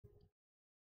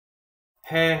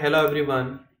Hey, hello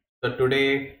everyone. So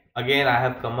today again I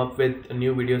have come up with a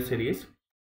new video series.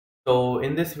 So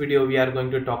in this video we are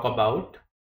going to talk about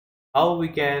how we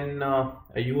can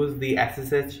use the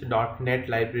SSH.NET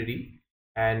library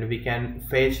and we can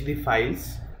fetch the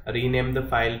files, rename the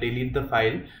file, delete the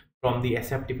file from the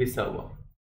SFTP server.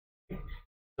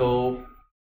 So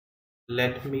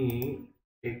let me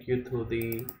take you through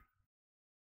the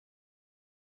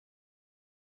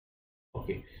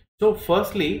So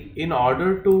firstly, in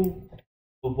order to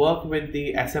work with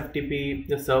the SFTP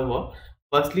server,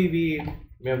 firstly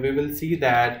we will see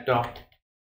that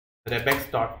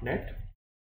rebex.net.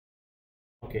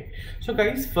 Okay, so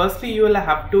guys, firstly you will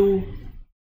have to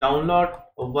download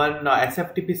one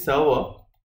SFTP server.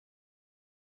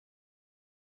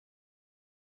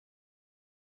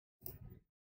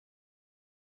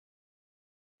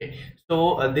 Okay,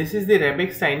 so this is the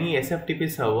Rebex Tiny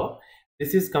SFTP server.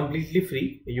 This is completely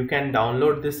free. You can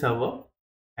download this server,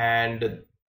 and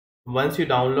once you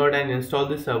download and install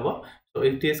the server, so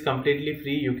it is completely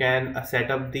free. You can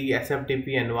set up the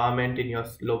SFTP environment in your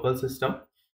local system,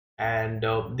 and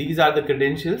these are the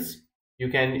credentials. You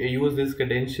can use these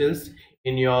credentials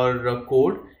in your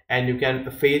code, and you can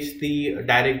fetch the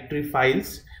directory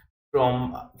files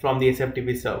from the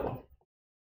SFTP server.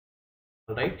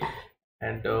 All right,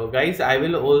 and guys, I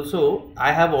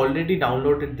have already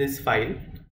downloaded this file,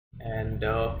 and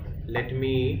let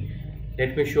me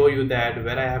show you that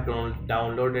where I have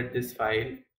downloaded this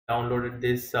file,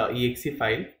 exe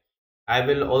file. I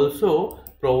will also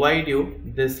provide you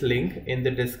this link in the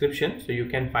description, so you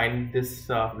can find this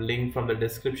link from the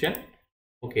description.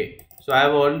 Okay, so I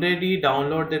have already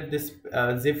downloaded this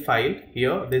zip file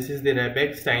here. This is the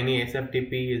Rebex Tiny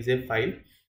SFTP zip file,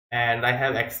 and I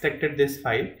have extracted this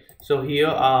file. So here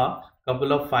are a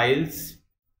couple of files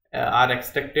are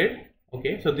extracted.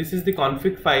 Okay, so this is the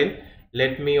config file.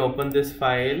 Let me open this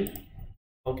file.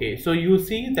 Okay, so you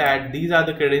see that these are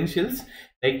the credentials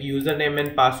like username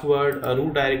and password,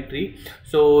 root directory.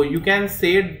 So you can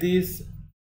set these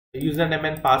username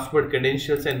and password,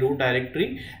 credentials and root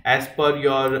directory as per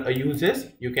your uses.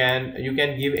 You can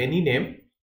give any name,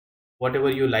 whatever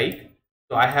you like.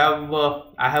 So I have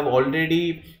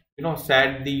already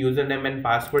set the username and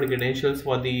password credentials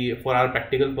for our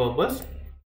practical purpose,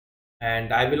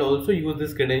 and I will also use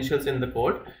these credentials in the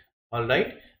code. All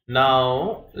right,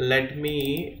 now let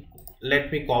me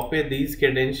copy these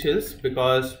credentials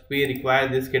because we require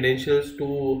these credentials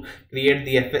to create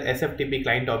the SFTP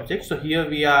client object. So here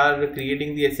we are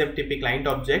creating the SFTP client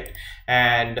object,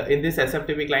 and in this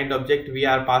SFTP client object we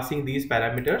are passing these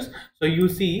parameters. So you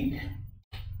see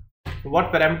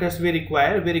what parameters we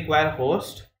require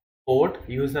host, port,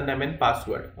 username and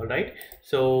password. All right,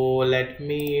 so let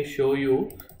me show you.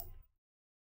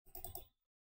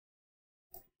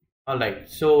 All right,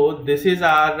 so this is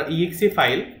our exe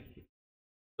file.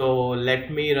 So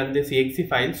let me run this exe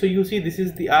file. So you see this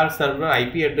is our server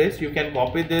IP address. You can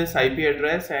copy this IP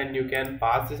address and you can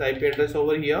pass this IP address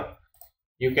over here.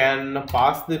 You can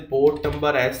pass the port number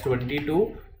as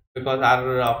 22 because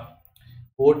our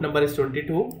port number is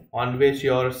 22 on which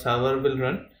your server will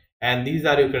run, and these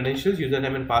are your credentials,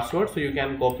 username and password. So you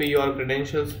can copy your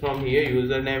credentials from here.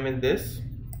 Username is this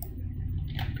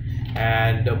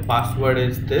and password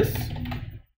is this.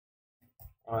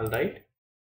 All right,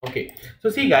 okay, so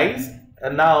see guys,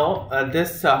 now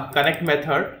this connect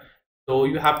method, so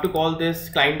you have to call this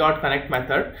client.connect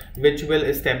method which will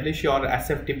establish your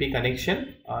SFTP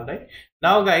connection. All right,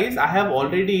 now guys, I have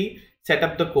already set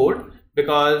up the code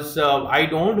because I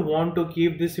don't want to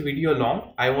keep this video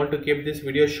long. I want to keep this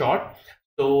video short,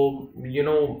 so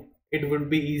it would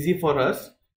be easy for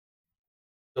us.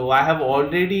 So I have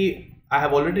already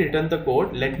written the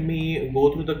code. Let me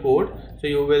go through the code so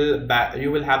you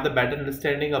will have the better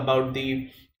understanding about the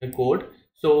code.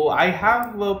 So I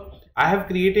have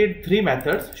created three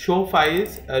methods: show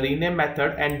files, rename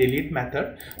method and delete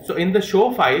method. So in the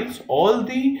show files, all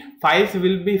the files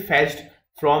will be fetched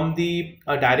from the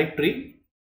directory,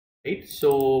 right?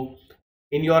 So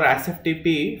in your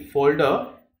SFTP folder,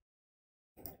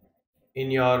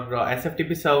 in your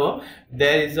SFTP server,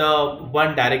 there is a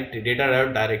one directory, data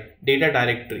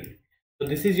directory. So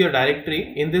this is your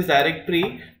directory. In this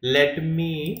directory, let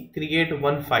me create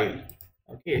one file.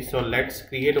 Okay, so let's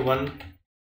create one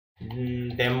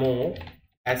demo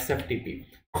SFTP.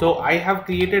 So I have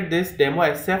created this demo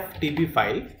SFTP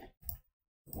file.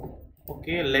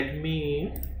 Okay, let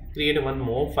me create one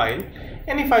more file.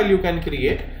 Any file you can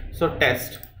create. So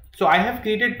test. So I have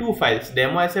created two files,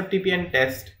 demo SFTP and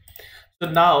test. So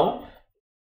now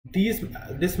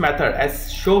this method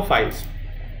as show files.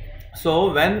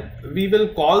 So when we will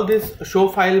call this show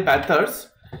file methods,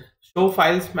 show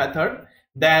files method,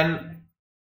 then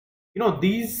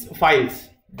these files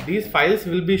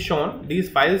will be shown. These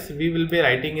files we will be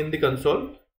writing in the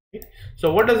console. Okay.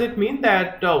 So what does it mean?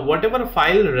 That whatever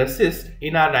file resists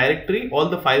in our directory, all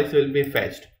the files will be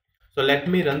fetched. So let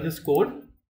me run this code.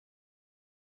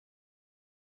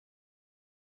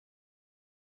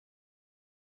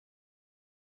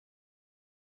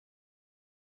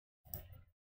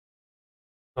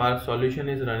 So our solution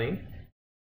is running.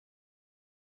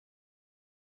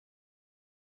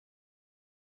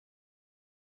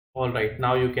 All right,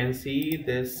 now you can see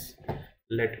this.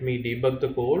 Let me debug the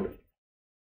code.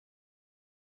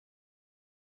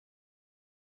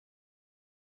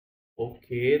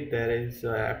 Okay, there is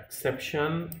an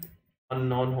exception,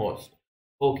 unknown host.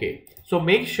 Okay, so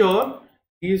make sure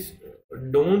please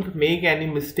don't make any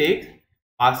mistake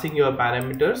passing your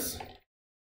parameters.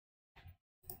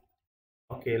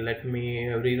 Okay, let me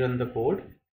rerun the code.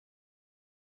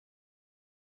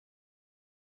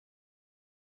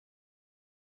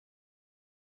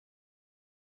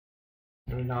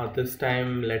 Now this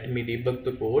time let me debug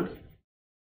the code.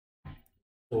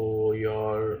 So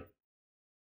your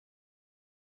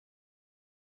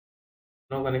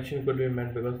no connection could be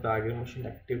met because the Argyle machine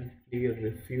actively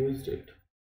refused it.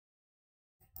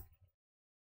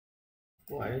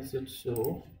 Why is it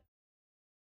so?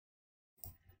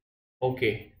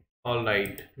 Okay, all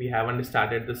right, we haven't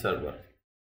started the server.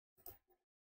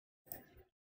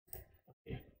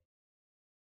 Okay.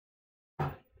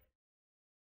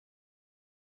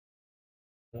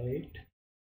 Right.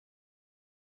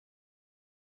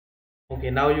 Okay,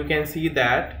 now you can see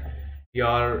that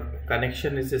your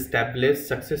connection is established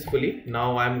successfully.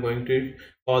 Now I'm going to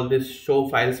call this show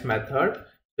files method.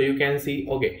 So you can see,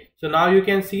 okay, so now you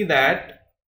can see that,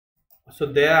 so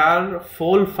there are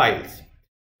 4 files.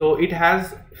 So it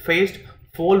has faced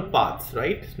 4 paths,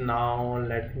 right? Now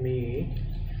let me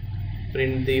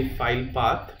print the file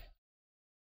path.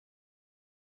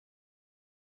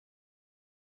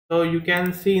 So you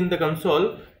can see in the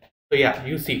console. So yeah,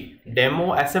 you see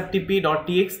demo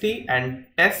sftp.txt and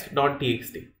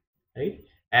test.txt, right?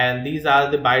 And these are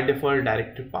the by default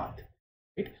directory path,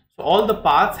 right? So all the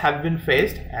paths have been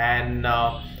faced, and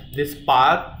this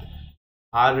path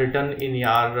are written in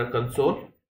your console.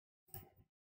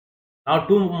 Now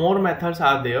 2 more methods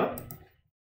are there.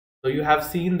 So you have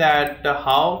seen that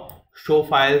how show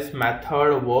files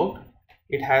method worked.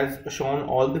 It has shown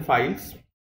all the files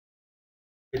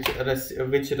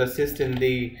which resist in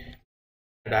the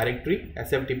directory,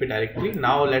 SFTP directory.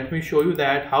 Now let me show you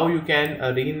that how you can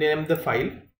rename the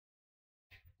file.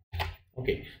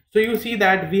 Okay, so you see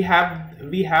that we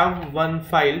have one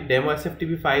file, demo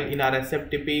SFTP file, in our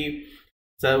SFTP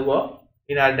server,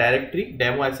 in our directory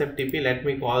demo SFTP. Let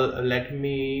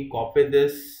me copy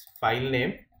this file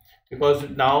name, because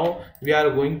now we are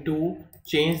going to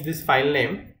change this file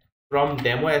name from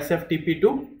demo SFTP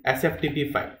to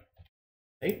SFTP file,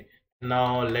 right?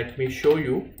 Now let me show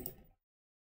you.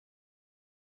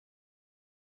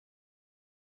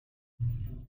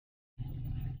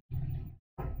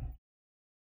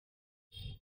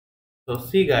 So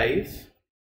see guys,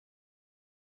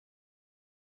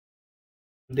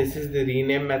 this is the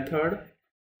rename method,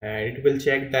 and it will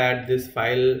check that this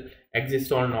file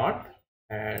exists or not,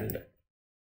 and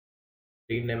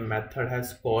rename method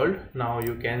has called. Now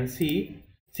you can see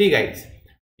guys,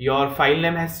 your file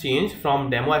name has changed from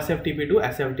demo SFTP to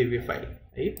SFTP file,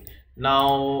 right?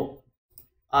 Now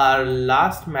our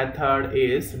last method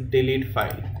is delete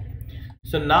file.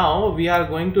 So now we are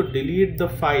going to delete the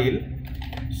file.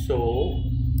 So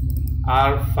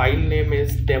our file name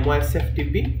is demo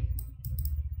SFTP.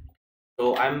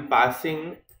 So I'm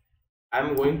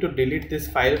going to delete this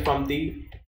file from the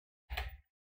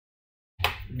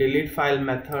delete file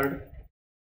method.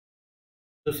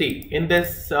 So see, in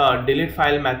this delete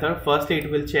file method, firstly it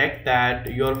will check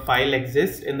that your file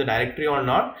exists in the directory or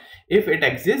not. If it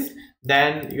exists,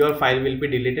 then your file will be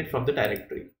deleted from the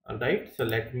directory. All right, so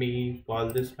let me call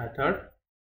this method.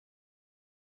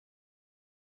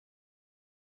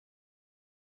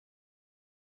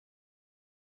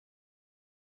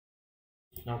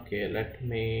 Okay, let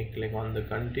me click on the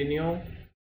continue.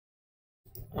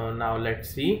 Now let's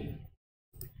see.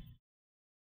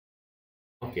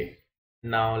 Okay,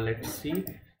 now let's see.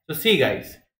 So see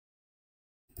guys,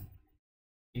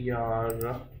 your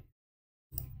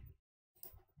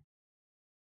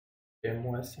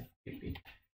demo SFTP.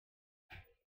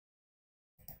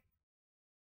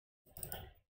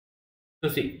 So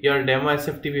see, your demo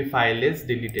SFTP file is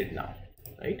deleted now,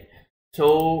 right?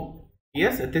 So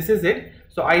yes, this is it.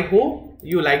 So I hope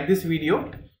you like this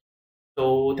video.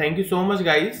 So thank you so much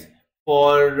guys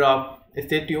for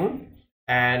stay tuned.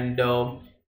 And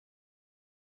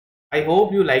I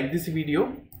hope you like this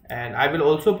video, and I will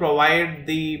also provide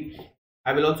you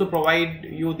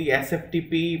the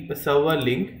SFTP server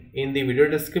link in the video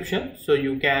description, so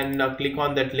you can click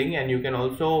on that link and you can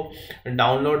also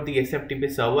download the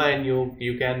SFTP server, and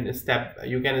you can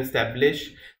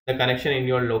establish the connection in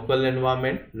your local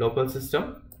environment, local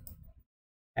system.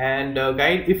 And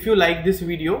guys, if you like this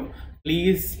video,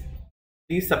 please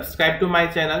subscribe to my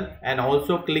channel and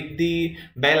also click the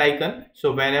bell icon,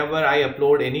 so whenever I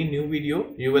upload any new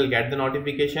video, you will get the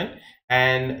notification,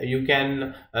 and you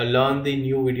can learn the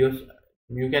new videos,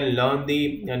 you can learn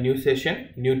the new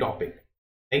session, new topic.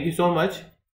 Thank you so much.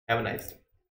 Have a nice day.